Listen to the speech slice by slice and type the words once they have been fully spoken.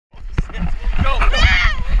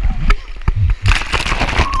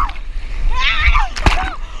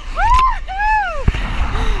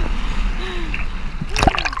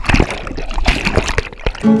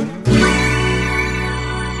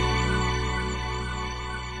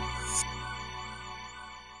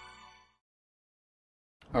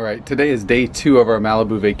All right, today is day 2 of our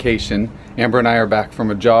Malibu vacation. Amber and I are back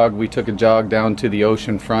from a jog. We took a jog down to the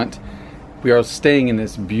ocean front. We are staying in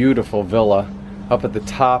this beautiful villa up at the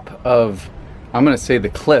top of, I'm going to say, the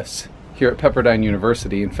cliffs here at Pepperdine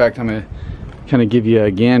University. In fact, I'm going to kind of give you a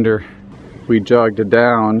gander. We jogged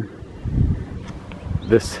down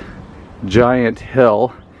this giant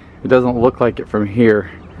hill. It doesn't look like it from here,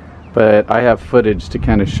 but I have footage to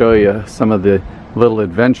kind of show you some of the little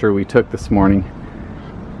adventure we took this morning.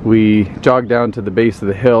 We jogged down to the base of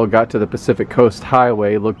the hill, got to the Pacific Coast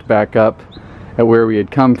Highway, looked back up at where we had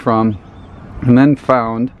come from, and then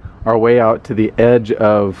found our way out to the edge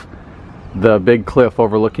of the big cliff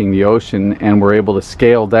overlooking the ocean, and were able to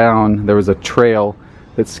scale down. There was a trail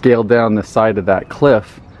that scaled down the side of that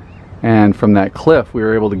cliff, and from that cliff we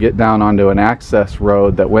were able to get down onto an access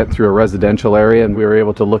road that went through a residential area, and we were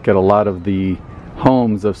able to look at a lot of the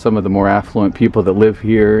homes of some of the more affluent people that live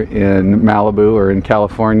here in Malibu or in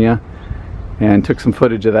California, and took some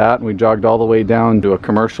footage of that. And we jogged all the way down to a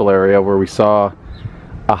commercial area where we saw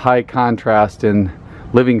a high contrast in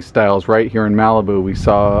living styles. Right here in Malibu, we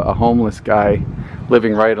saw a homeless guy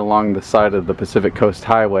living right along the side of the Pacific Coast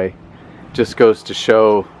Highway. Just goes to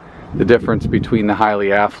show the difference between the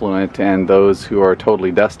highly affluent and those who are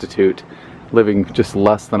totally destitute, living just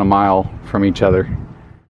less than a mile from each other.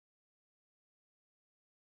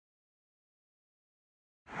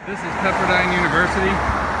 This is Pepperdine University,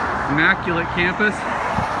 immaculate campus,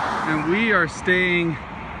 and we are staying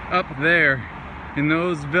up there in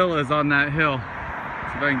those villas on that hill.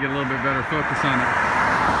 See if I can get a little bit better focus on it.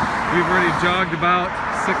 We've already jogged about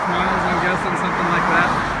 6 miles, I'm guessing, something like that.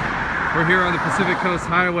 We're here on the Pacific Coast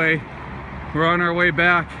Highway. We're on our way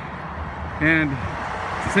back, and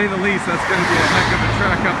to say the least, that's going to be a heck of a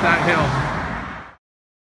trek up that hill.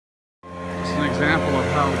 An example of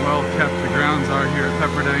how well kept the grounds are here at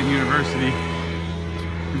Pepperdine University.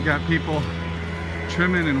 We've got people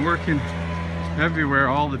trimming and working everywhere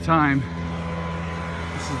all the time.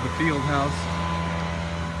 This is the field house.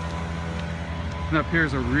 And up here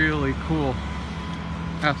is a really cool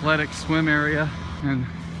athletic swim area, and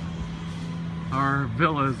our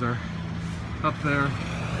villas are up there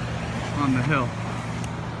on the hill.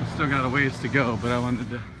 We've still got a ways to go, but I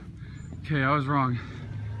wanted to... Okay, I was wrong.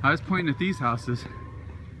 I was pointing at these houses.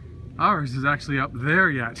 Ours is actually up there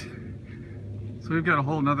yet. So we've got a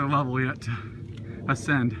whole nother level yet to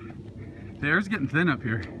ascend. The air's getting thin up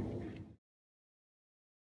here.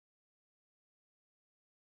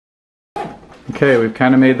 Okay, we've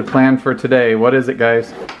kind of made the plan for today. What is it,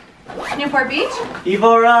 guys? Newport Beach?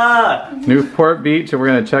 Evora! Newport Beach, and we're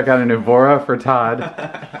going to check out an Evora for Todd.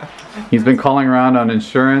 He's been calling around on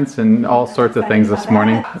insurance and all sorts of things this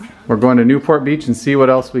morning. We're going to Newport Beach and see what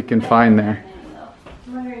else we can find there.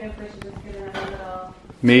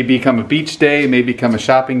 May become a beach day, may become a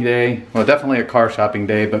shopping day. Well, definitely a car shopping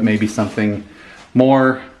day, but maybe something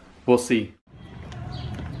more. We'll see.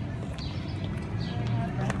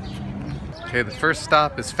 Okay, the first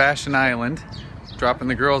stop is Fashion Island. Dropping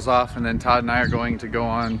the girls off, and then Todd and I are going to go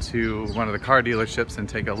on to one of the car dealerships and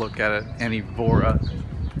take a look at an Evora.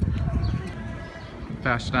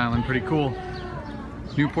 Fashion Island, pretty cool.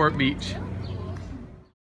 Newport Beach.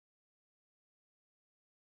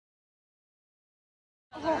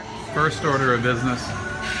 First order of business.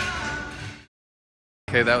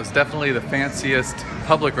 Okay, that was definitely the fanciest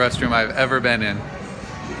public restroom I've ever been in.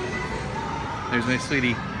 There's my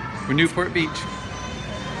sweetie. We're Newport Beach.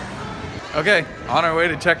 Okay, on our way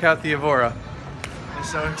to check out the Evora. I'm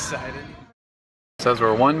so excited. It says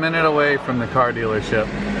we're 1 minute away from the car dealership.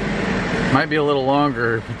 Might be a little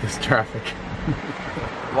longer with this traffic.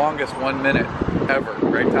 Longest 1 minute ever,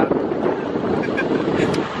 right, Todd?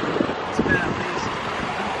 It's been at least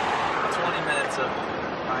 20 minutes of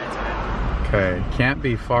my time. Okay, can't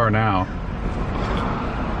be far now.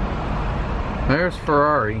 There's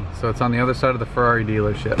Ferrari, so it's on the other side of the Ferrari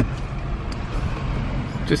dealership.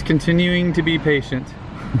 Just continuing to be patient.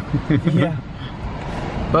 Yeah.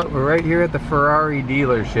 But we're right here at the Ferrari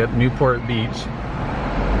dealership, Newport Beach.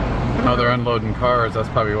 Oh, they're unloading cars, that's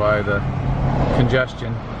probably why the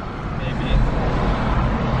congestion. Maybe.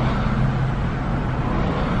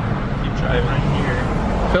 Keep driving right here.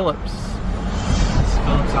 Phillips. It's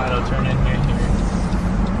Phillips Auto, turn in here.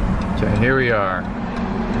 Okay, here we are.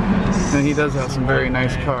 And he does have some very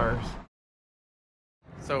nice cars.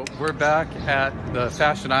 So we're back at the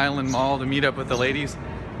Fashion Island Mall to meet up with the ladies.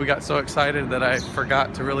 We got so excited that I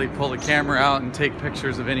forgot to really pull the camera out and take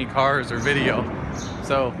pictures of any cars or video.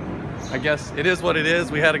 So I guess it is what it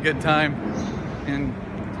is. We had a good time, and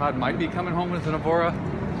Todd might be coming home with an Evora.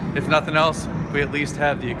 If nothing else, we at least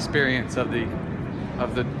had the experience of the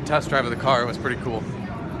test drive of the car. It was pretty cool.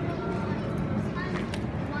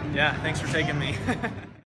 Yeah, thanks for taking me.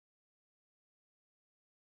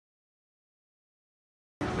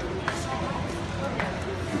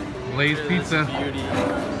 Blaze Pizza. Beauty.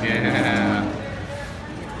 Yeah.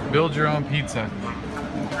 Build your own pizza.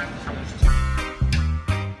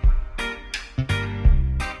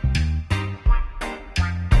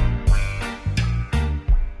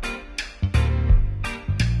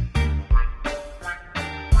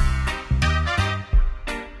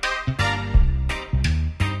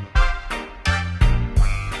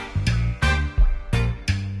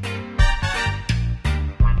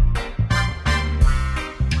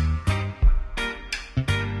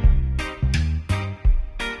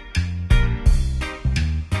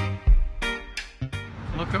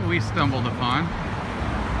 Look what we stumbled upon.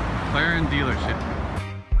 McLaren dealership.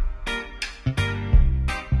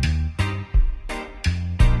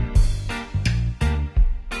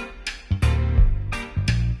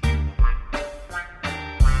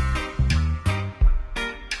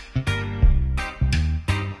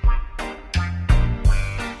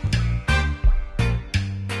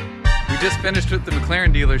 We just finished with the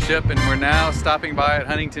McLaren dealership and we're now stopping by at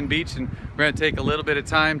Huntington Beach, and we're going to take a little bit of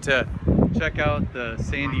time to check out the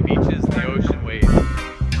sandy beaches and the ocean waves.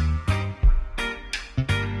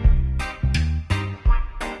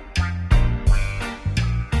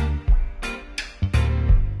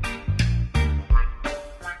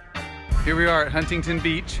 Here we are at Huntington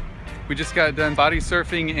Beach. We just got done body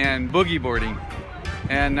surfing and boogie boarding.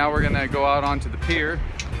 And now we're gonna go out onto the pier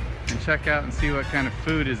and check out and see what kind of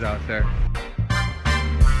food is out there.